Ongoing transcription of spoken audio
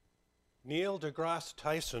Neil deGrasse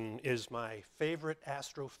Tyson is my favorite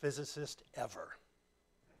astrophysicist ever.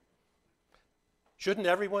 Shouldn't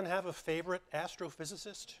everyone have a favorite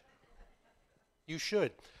astrophysicist? You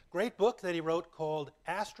should. Great book that he wrote called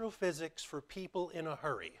Astrophysics for People in a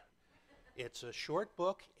Hurry. It's a short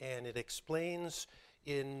book and it explains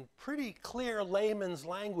in pretty clear layman's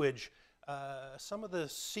language some of the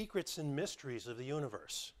secrets and mysteries of the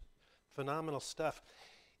universe. Phenomenal stuff.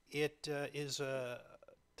 It is a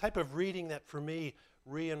type of reading that for me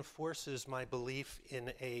reinforces my belief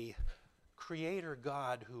in a creator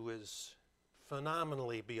God who is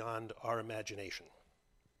phenomenally beyond our imagination.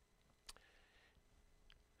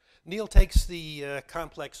 Neil takes the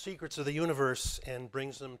complex secrets of the universe and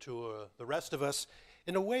brings them to the rest of us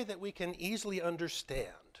in a way that we can easily understand.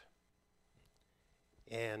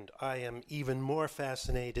 And I am even more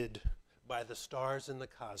fascinated by the stars in the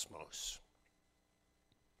cosmos.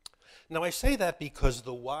 Now I say that because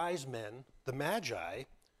the wise men, the Magi,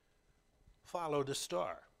 followed a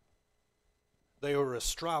star. They were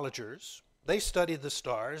astrologers. They studied the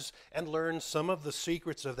stars and learned some of the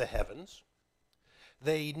secrets of the heavens.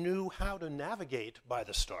 They knew how to navigate by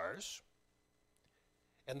the stars.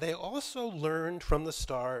 And they also learned from the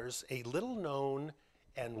stars a little known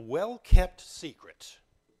and well-kept secret.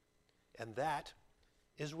 And that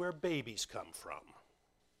is where babies come from.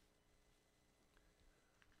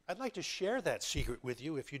 I'd like to share that secret with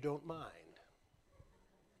you if you don't mind.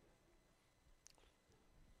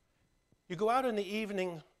 You go out in the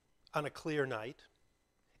evening on a clear night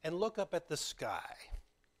and look up at the sky,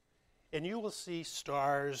 and you will see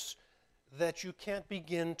stars that you can't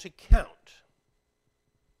begin to count.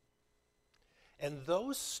 And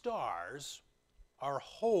those stars are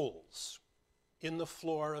holes in the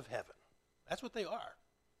floor of heaven. That's what they are.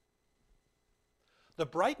 The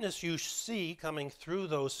brightness you see coming through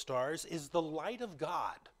those stars is the light of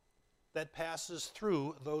God that passes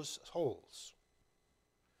through those holes.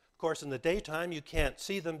 Of course, in the daytime, you can't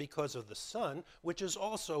see them because of the sun, which is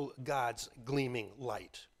also God's gleaming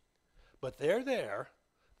light. But they're there,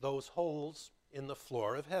 those holes in the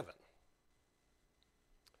floor of heaven.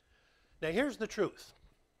 Now, here's the truth.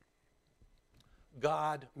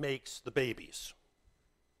 God makes the babies.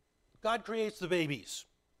 God creates the babies.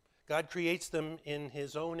 God creates them in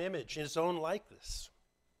his own image, his own likeness.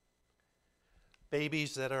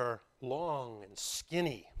 Babies that are long and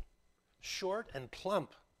skinny, short and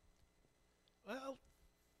plump. Well,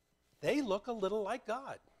 they look a little like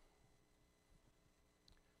God.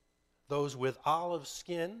 Those with olive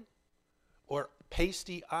skin, or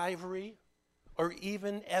pasty ivory, or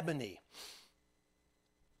even ebony,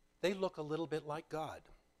 they look a little bit like God.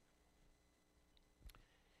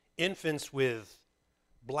 Infants with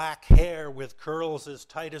black hair with curls as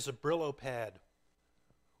tight as a Brillo pad,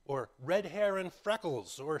 or red hair and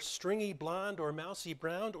freckles, or stringy blonde or mousy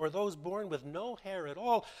brown, or those born with no hair at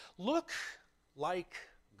all, look like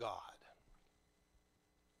God.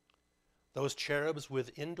 Those cherubs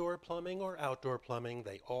with indoor plumbing or outdoor plumbing,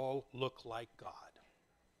 they all look like God.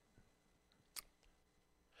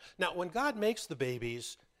 Now, when God makes the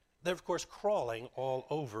babies, they're of course crawling all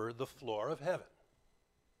over the floor of heaven.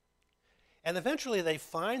 And eventually they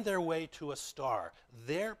find their way to a star,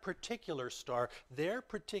 their particular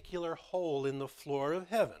hole in the floor of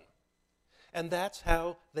heaven. And that's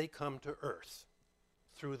how they come to earth,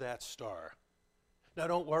 through that star. Now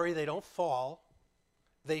don't worry, they don't fall.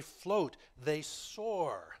 They float, they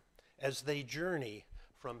soar as they journey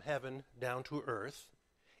from heaven down to earth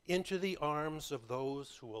into the arms of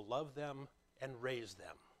those who will love them and raise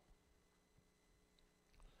them.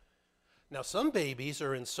 Now, some babies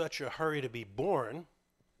are in such a hurry to be born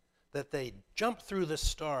that they jump through the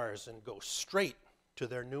stars and go straight to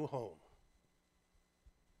their new home.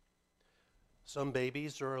 Some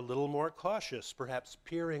babies are a little more cautious, perhaps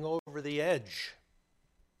peering over the edge.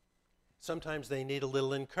 Sometimes they need a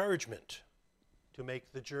little encouragement to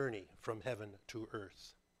make the journey from heaven to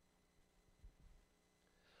earth.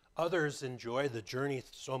 Others enjoy the journey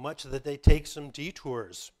so much that they take some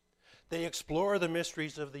detours. They explore the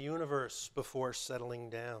mysteries of the universe before settling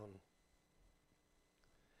down.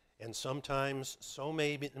 And sometimes so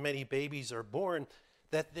many babies are born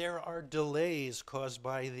that there are delays caused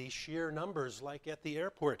by the sheer numbers, like at the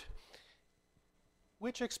airport,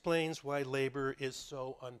 which explains why labor is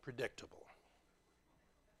so unpredictable.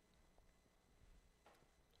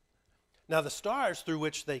 Now, the stars through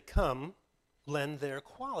which they come lend their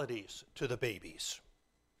qualities to the babies.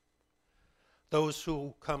 Those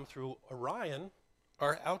who come through Orion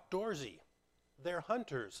are outdoorsy. They're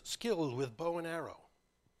hunters, skilled with bow and arrow.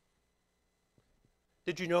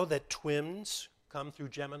 Did you know that twins come through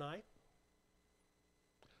Gemini?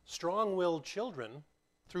 strong-willed children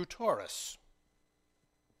through Taurus.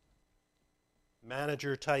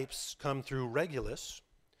 Manager types come through Regulus.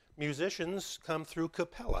 Musicians come through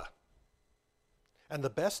Capella. And the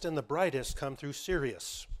best and the brightest come through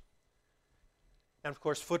Sirius. And of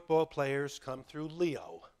course, football players come through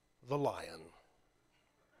Leo, the lion.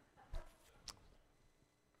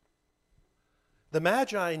 The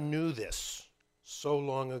Magi knew this so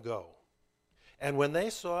long ago. And when they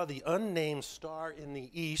saw the unnamed star in the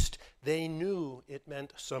east, they knew it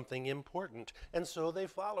meant something important, and so they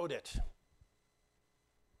followed it.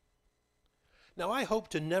 Now, I hope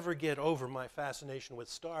to never get over my fascination with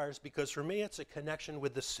stars, because for me it's a connection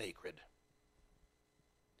with the sacred.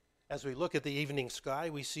 As we look at the evening sky,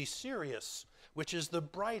 we see Sirius, which is the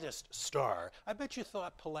brightest star. I bet you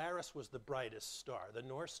thought Polaris was the brightest star, the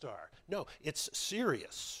North Star. No, it's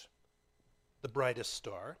Sirius, the brightest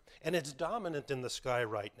star, and it's dominant in the sky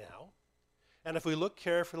right now. And if we look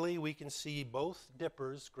carefully, we can see both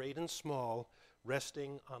dippers, great and small,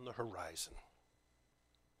 resting on the horizon.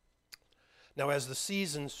 Now, as the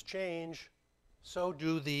seasons change, so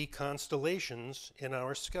do the constellations in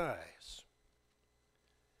our skies.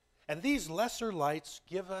 And these lesser lights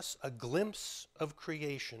give us a glimpse of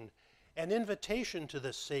creation, an invitation to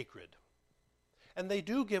the sacred. And they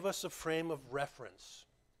do give us a frame of reference,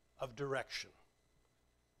 of direction.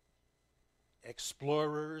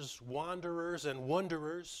 Explorers, wanderers, and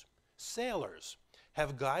wanderers, sailors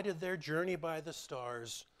have guided their journey by the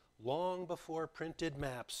stars long before printed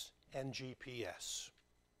maps and GPS.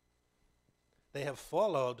 They have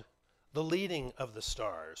followed the leading of the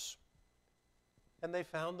stars, and they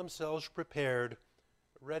found themselves prepared,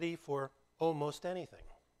 ready for almost anything.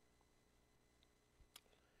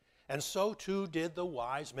 And so too did the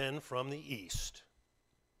wise men from the east.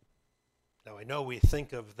 Now, I know we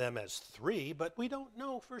think of them as 3, but we don't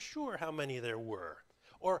know for sure how many there were,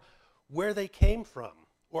 or where they came from,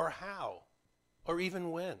 or how, or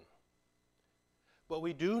even when. But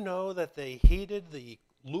we do know that they heeded the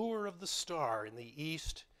lure of the star in the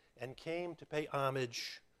east and came to pay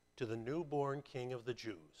homage to the newborn King of the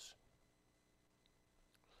Jews.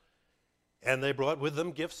 And they brought with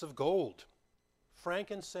them gifts of gold,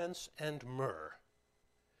 frankincense, and myrrh,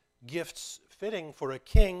 gifts fitting for a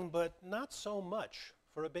king, but not so much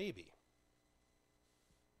for a baby.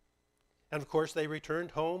 And of course, they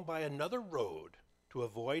returned home by another road to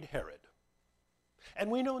avoid Herod. And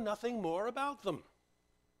we know nothing more about them.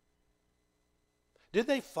 Did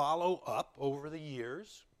they follow up over the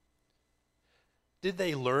years? Did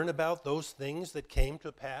they learn about those things that came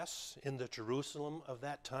to pass in the Jerusalem of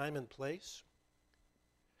that time and place?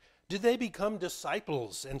 Did they become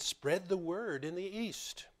disciples and spread the word in the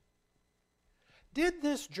East? Did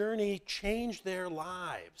this journey change their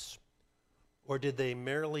lives? Or did they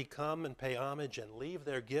merely come and pay homage and leave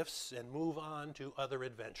their gifts and move on to other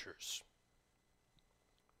adventures?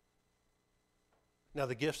 Now,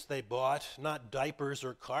 the gifts they bought, not diapers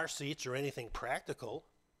or car seats or anything practical.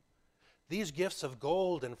 These gifts of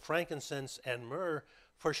gold and frankincense and myrrh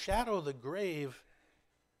foreshadow the grave,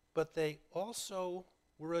 but they also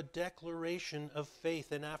were a declaration of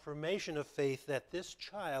faith, an affirmation of faith that this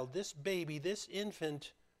child, this baby, this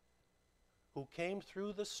infant who came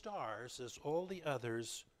through the stars as all the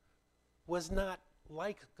others was not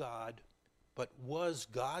like God, but was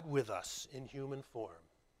God with us in human form.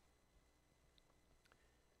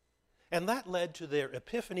 And that led to their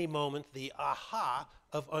epiphany moment, the aha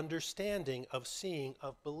of understanding, of seeing,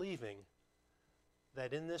 of believing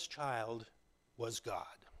that in this child was God.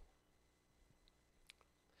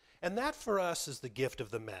 And that for us is the gift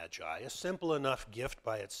of the Magi, a simple enough gift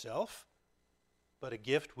by itself, but a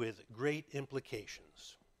gift with great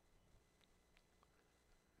implications.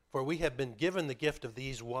 For we have been given the gift of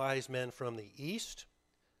these wise men from the East.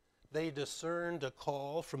 They discerned a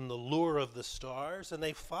call from the lure of the stars, and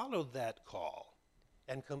they followed that call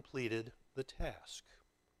and completed the task.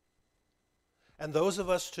 And those of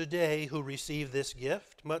us today who receive this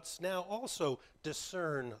gift must now also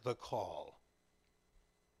discern the call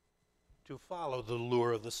to follow the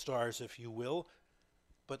lure of the stars, if you will.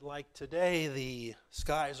 But like today, the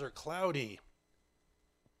skies are cloudy.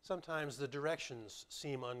 Sometimes the directions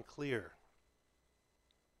seem unclear.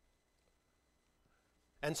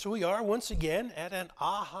 And so we are once again at an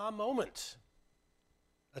aha moment,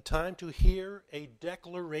 a time to hear a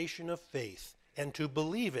declaration of faith and to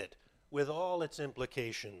believe it with all its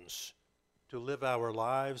implications, to live our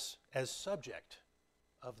lives as subject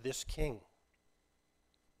of this King.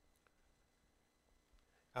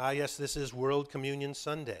 Ah, yes, this is World Communion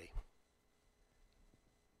Sunday,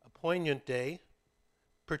 a poignant day,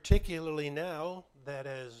 particularly now that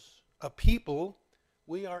as a people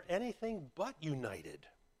we are anything but united.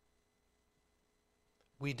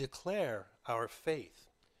 We declare our faith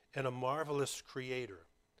in a marvelous Creator,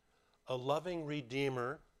 a loving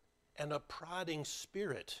Redeemer, and a prodding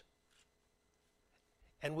Spirit.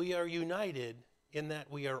 And we are united in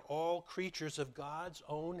that we are all creatures of God's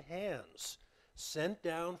own hands, sent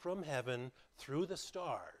down from heaven through the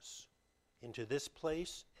stars into this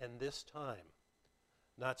place and this time,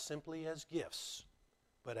 not simply as gifts,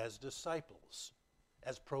 but as disciples,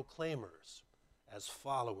 as proclaimers, as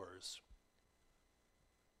followers.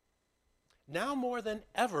 Now more than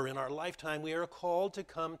ever in our lifetime, we are called to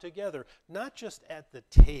come together, not just at the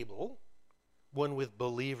table, one with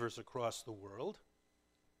believers across the world,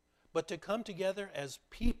 but to come together as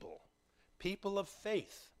people, people of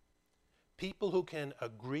faith, people who can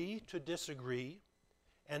agree to disagree,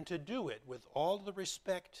 and to do it with all the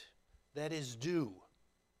respect that is due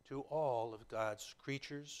to all of God's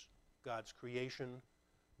creatures, God's creation,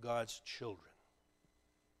 God's children.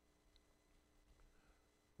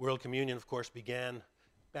 World Communion, of course, began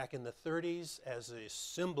back in the 30s as a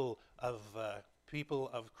symbol of people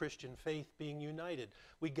of Christian faith being united.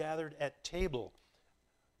 We gathered at table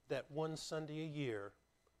that one Sunday a year,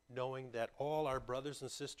 knowing that all our brothers and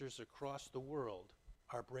sisters across the world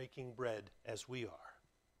are breaking bread as we are.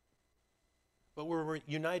 But we're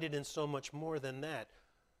united in so much more than that,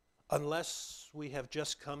 unless we have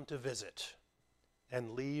just come to visit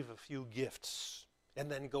and leave a few gifts and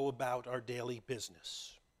then go about our daily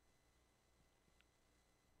business.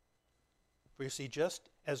 For you see, just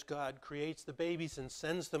as God creates the babies and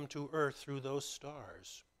sends them to earth through those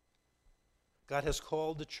stars, God has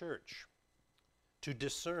called the church to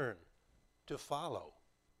discern, to follow,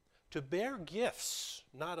 to bear gifts,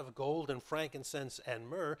 not of gold and frankincense and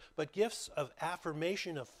myrrh, but gifts of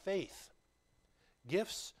affirmation of faith,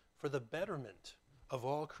 gifts for the betterment of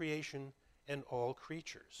all creation and all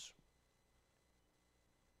creatures.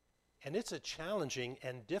 And it's a challenging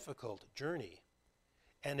and difficult journey,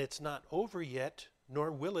 and it's not over yet,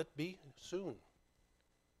 nor will it be soon.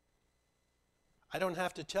 I don't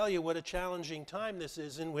have to tell you what a challenging time this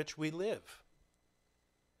is in which we live.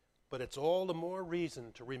 But it's all the more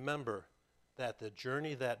reason to remember that the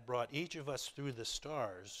journey that brought each of us through the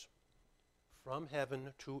stars, from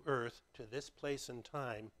heaven to earth to this place and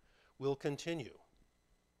time, will continue.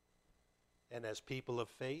 And as people of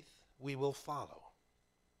faith, we will follow,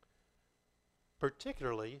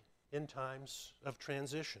 particularly in times of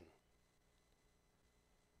transition.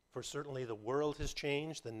 For certainly the world has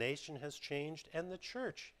changed, the nation has changed, and the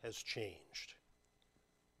church has changed.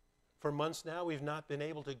 For months now, we've not been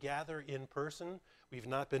able to gather in person. We've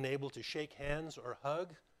not been able to shake hands or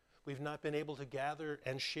hug. We've not been able to gather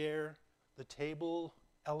and share the table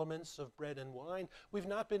elements of bread and wine. We've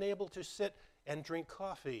not been able to sit and drink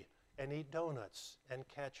coffee and eat donuts and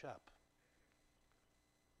catch up.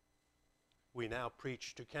 We now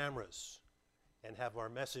preach to cameras and have our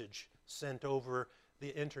message sent over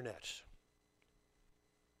the internet.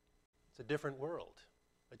 It's a different world,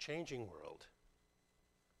 a changing world.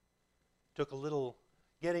 Took a little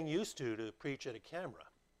getting used to preach at a camera.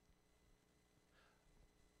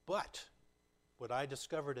 But what I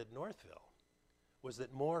discovered at Northville was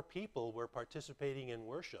that more people were participating in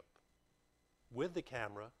worship with the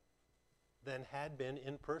camera than had been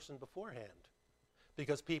in person beforehand.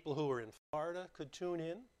 Because people who were in Florida could tune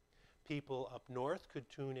in, people up north could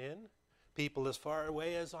tune in, people as far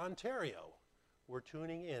away as Ontario were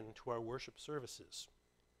tuning in to our worship services.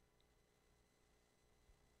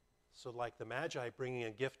 So like the Magi bringing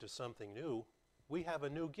a gift of something new, we have a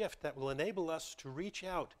new gift that will enable us to reach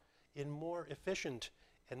out in more efficient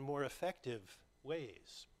and more effective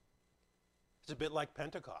ways. It's a bit like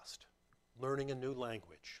Pentecost, learning a new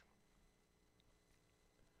language.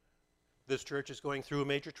 This church is going through a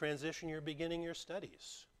major transition. You're beginning your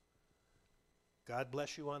studies. God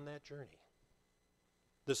bless you on that journey.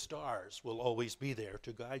 The stars will always be there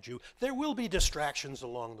to guide you. There will be distractions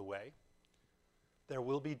along the way. There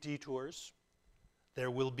will be detours.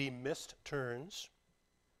 There will be missed turns.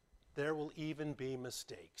 There will even be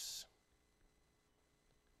mistakes.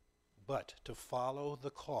 But to follow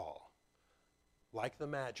the call, like the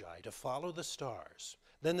Magi, to follow the stars,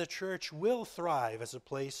 then the church will thrive as a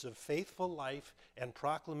place of faithful life and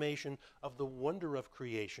proclamation of the wonder of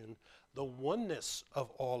creation, the oneness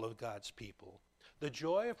of all of God's people, the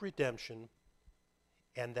joy of redemption,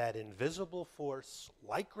 and that invisible force,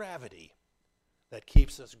 like gravity, that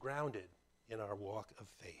keeps us grounded in our walk of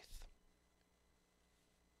faith.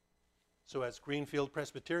 So as Greenfield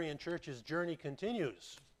Presbyterian Church's journey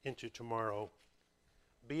continues into tomorrow,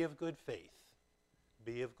 be of good faith,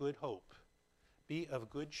 be of good hope, be of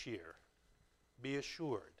good cheer. be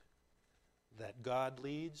assured that God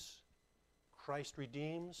leads, Christ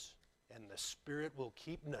redeems, and the Spirit will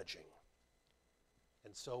keep nudging.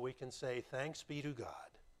 And so we can say, thanks be to God.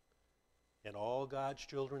 And all God's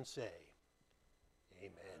children say,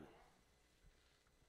 amen.